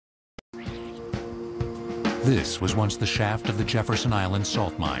This was once the shaft of the Jefferson Island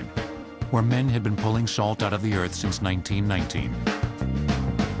salt mine, where men had been pulling salt out of the earth since 1919.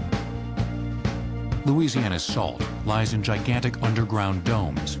 Louisiana's salt lies in gigantic underground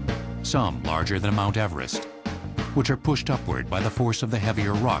domes, some larger than Mount Everest, which are pushed upward by the force of the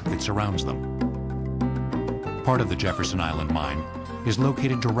heavier rock that surrounds them. Part of the Jefferson Island mine is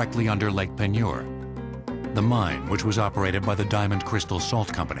located directly under Lake Peigneur. The mine, which was operated by the Diamond Crystal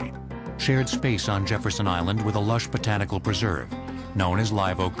Salt Company, shared space on Jefferson Island with a lush botanical preserve known as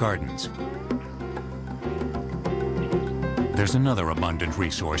Live Oak Gardens. There's another abundant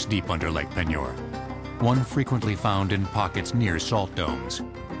resource deep under Lake Peigneur, one frequently found in pockets near salt domes.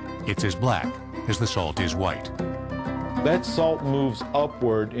 It's as black as the salt is white. That salt moves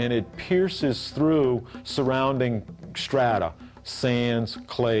upward and it pierces through surrounding strata, sands,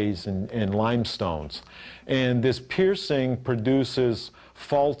 clays, and limestones. And this piercing produces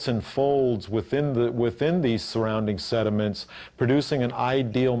faults and folds within these surrounding sediments, producing an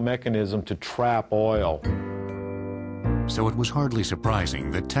ideal mechanism to trap oil. So it was hardly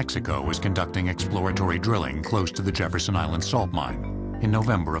surprising that Texaco was conducting exploratory drilling close to the Jefferson Island salt mine in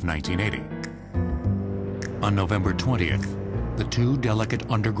November of 1980. On November 20th, the two delicate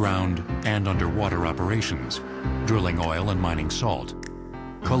underground and underwater operations, drilling oil and mining salt,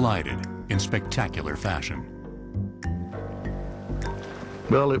 collided in spectacular fashion.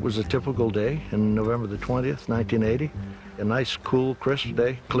 Well, it was a typical day in November the 20th, 1980. A nice, cool, crisp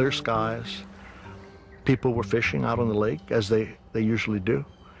day, clear skies. People were fishing out on the lake, as they usually do.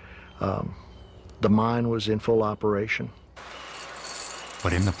 The mine was in full operation.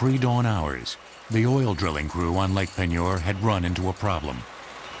 But in the pre-dawn hours, the oil drilling crew on Lake Peigneur had run into a problem.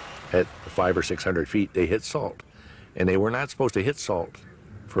 At 500 or 600 feet, they hit salt. And they were not supposed to hit salt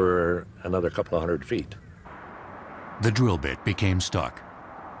for another couple of hundred feet. The drill bit became stuck.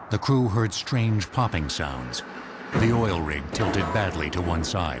 The crew heard strange popping sounds. The oil rig tilted badly to one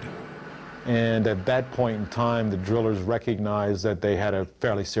side. And at that point in time, the drillers recognized that they had a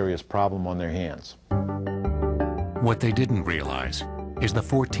fairly serious problem on their hands. What they didn't realize is the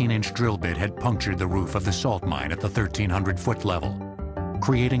 14-inch drill bit had punctured the roof of the salt mine at the 1,300-foot level,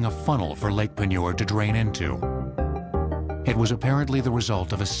 creating a funnel for Lake Peigneur to drain into. It was apparently the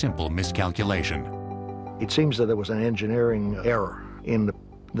result of a simple miscalculation. It seems that there was an engineering error in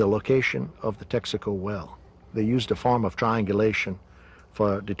the location of the Texaco well. They used a form of triangulation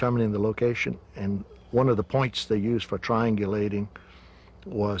for determining the location, and one of the points they used for triangulating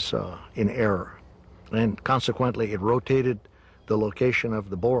was in error. And consequently, it rotated the location of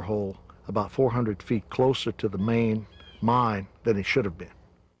the borehole about 400 feet closer to the main mine than it should have been.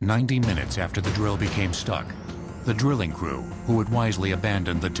 90 minutes after the drill became stuck, the drilling crew, who had wisely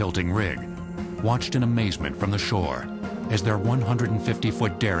abandoned the tilting rig, watched in amazement from the shore as their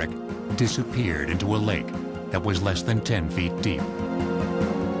 150-foot derrick disappeared into a lake that was less than 10 feet deep.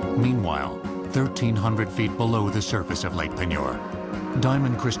 Meanwhile, 1,300 feet below the surface of Lake Peigneur,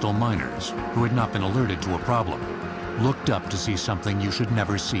 diamond crystal miners, who had not been alerted to a problem, looked up to see something you should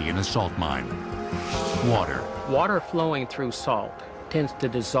never see in a salt mine: water. Water flowing through salt tends to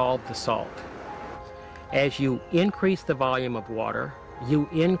dissolve the salt. As you increase the volume of water, you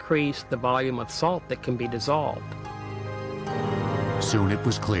increase the volume of salt that can be dissolved. Soon it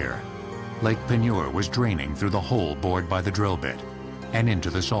was clear. Lake Peigneur was draining through the hole bored by the drill bit and into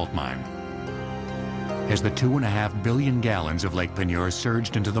the salt mine. As the 2.5 billion gallons of Lake Peigneur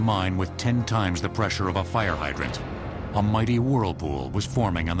surged into the mine with 10 times the pressure of a fire hydrant, a mighty whirlpool was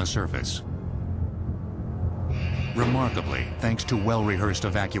forming on the surface. Remarkably, thanks to well-rehearsed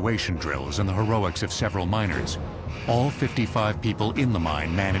evacuation drills and the heroics of several miners, all 55 people in the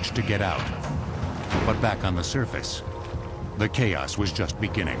mine managed to get out. But back on the surface, the chaos was just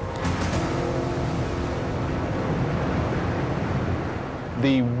beginning.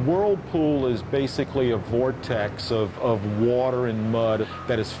 The whirlpool is basically a vortex of water and mud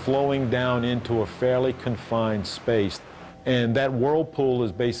that is flowing down into a fairly confined space. And that whirlpool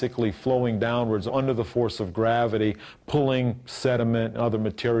is basically flowing downwards under the force of gravity, pulling sediment and other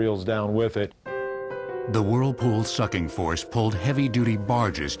materials down with it. The whirlpool's sucking force pulled heavy-duty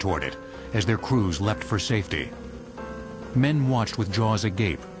barges toward it as their crews leapt for safety. Men watched with jaws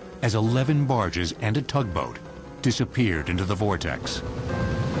agape as 11 barges and a tugboat disappeared into the vortex.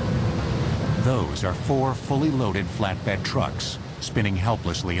 Those are 4 fully loaded flatbed trucks spinning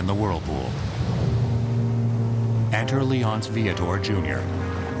helplessly in the whirlpool. Enter Leonce Viator Jr.,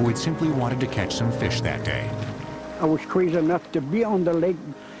 who had simply wanted to catch some fish that day. I was crazy enough to be on the lake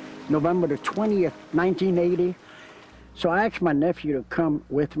November the 20th, 1980. So I asked my nephew to come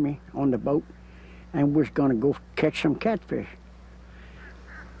with me on the boat, and we was going to go catch some catfish.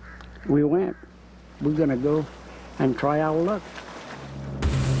 We went. we're gonna go and try our luck.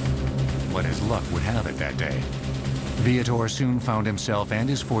 But as luck would have it that day, Viator soon found himself and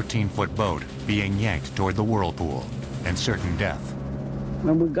his 14-foot boat being yanked toward the whirlpool and certain death.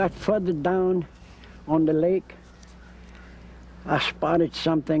 When we got further down on the lake, I spotted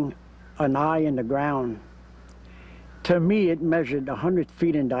something, an eye in the ground. To me, it measured 100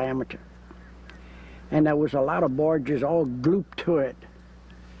 feet in diameter. And there was a lot of barges all glued to it.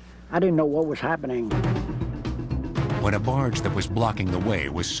 I didn't know what was happening. When a barge that was blocking the way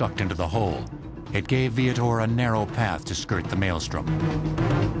was sucked into the hole, it gave Viator a narrow path to skirt the maelstrom.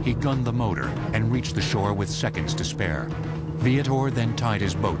 He gunned the motor and reached the shore with seconds to spare. Viator then tied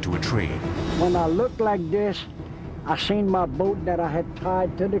his boat to a tree. When I looked like this, I seen my boat that I had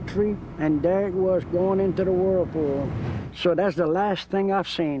tied to the tree, and there it was going into the whirlpool. So that's the last thing I've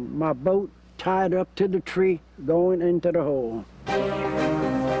seen, my boat tied up to the tree, going into the hole.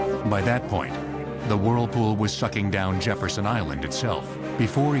 By that point, the whirlpool was sucking down Jefferson Island itself.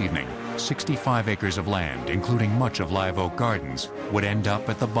 Before evening, 65 acres of land, including much of Live Oak Gardens, would end up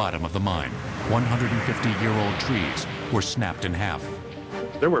at the bottom of the mine. 150-year-old trees were snapped in half.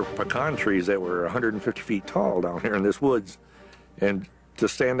 There were pecan trees that were 150 feet tall down here in this woods, and to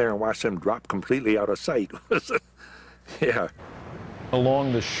stand there and watch them drop completely out of sight was, yeah.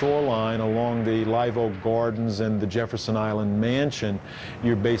 Along the shoreline, along the Live Oak Gardens and the Jefferson Island Mansion,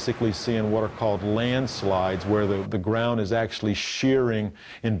 you're basically seeing what are called landslides, where the ground is actually shearing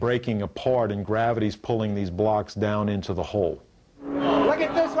and breaking apart, and gravity's pulling these blocks down into the hole. Look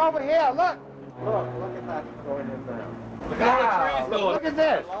at this over here, look! Look at that going in there. Look at all the trees going. Look at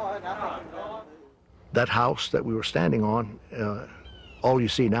this! That house that we were standing on, all you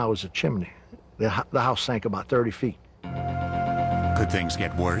see now is a chimney. The house sank about 30 feet. Could things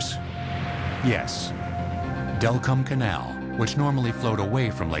get worse? Yes. Delcombe Canal, which normally flowed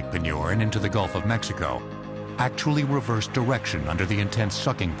away from Lake Peigneur and into the Gulf of Mexico, actually reversed direction under the intense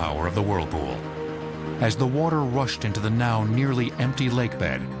sucking power of the whirlpool. As the water rushed into the now nearly empty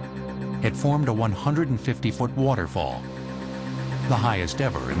lakebed, it formed a 150-foot waterfall, the highest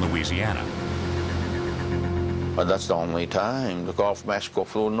ever in Louisiana. But that's the only time the Gulf of Mexico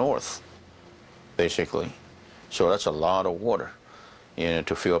flowed north, basically. So that's a lot of water,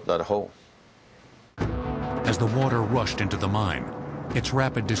 to fill up that hole. As the water rushed into the mine, its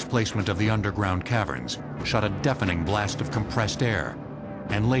rapid displacement of the underground caverns shot a deafening blast of compressed air,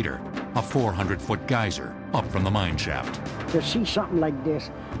 and later, a 400-foot geyser up from the mine shaft. To see something like this,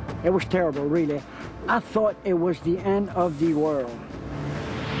 it was terrible, really. I thought it was the end of the world.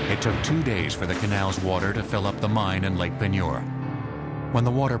 It took 2 days for the canal's water to fill up the mine in Lake Peigneur. When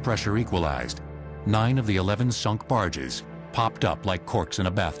the water pressure equalized, 9 of the 11 sunk barges popped up like corks in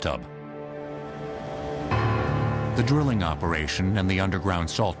a bathtub. The drilling operation and the underground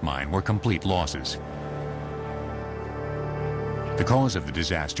salt mine were complete losses. The cause of the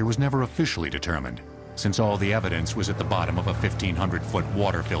disaster was never officially determined, since all the evidence was at the bottom of a 1,500-foot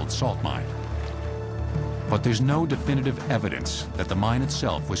water-filled salt mine. But there's no definitive evidence that the mine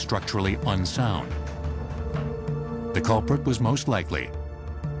itself was structurally unsound. The culprit was most likely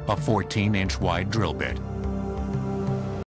a 14-inch wide drill bit.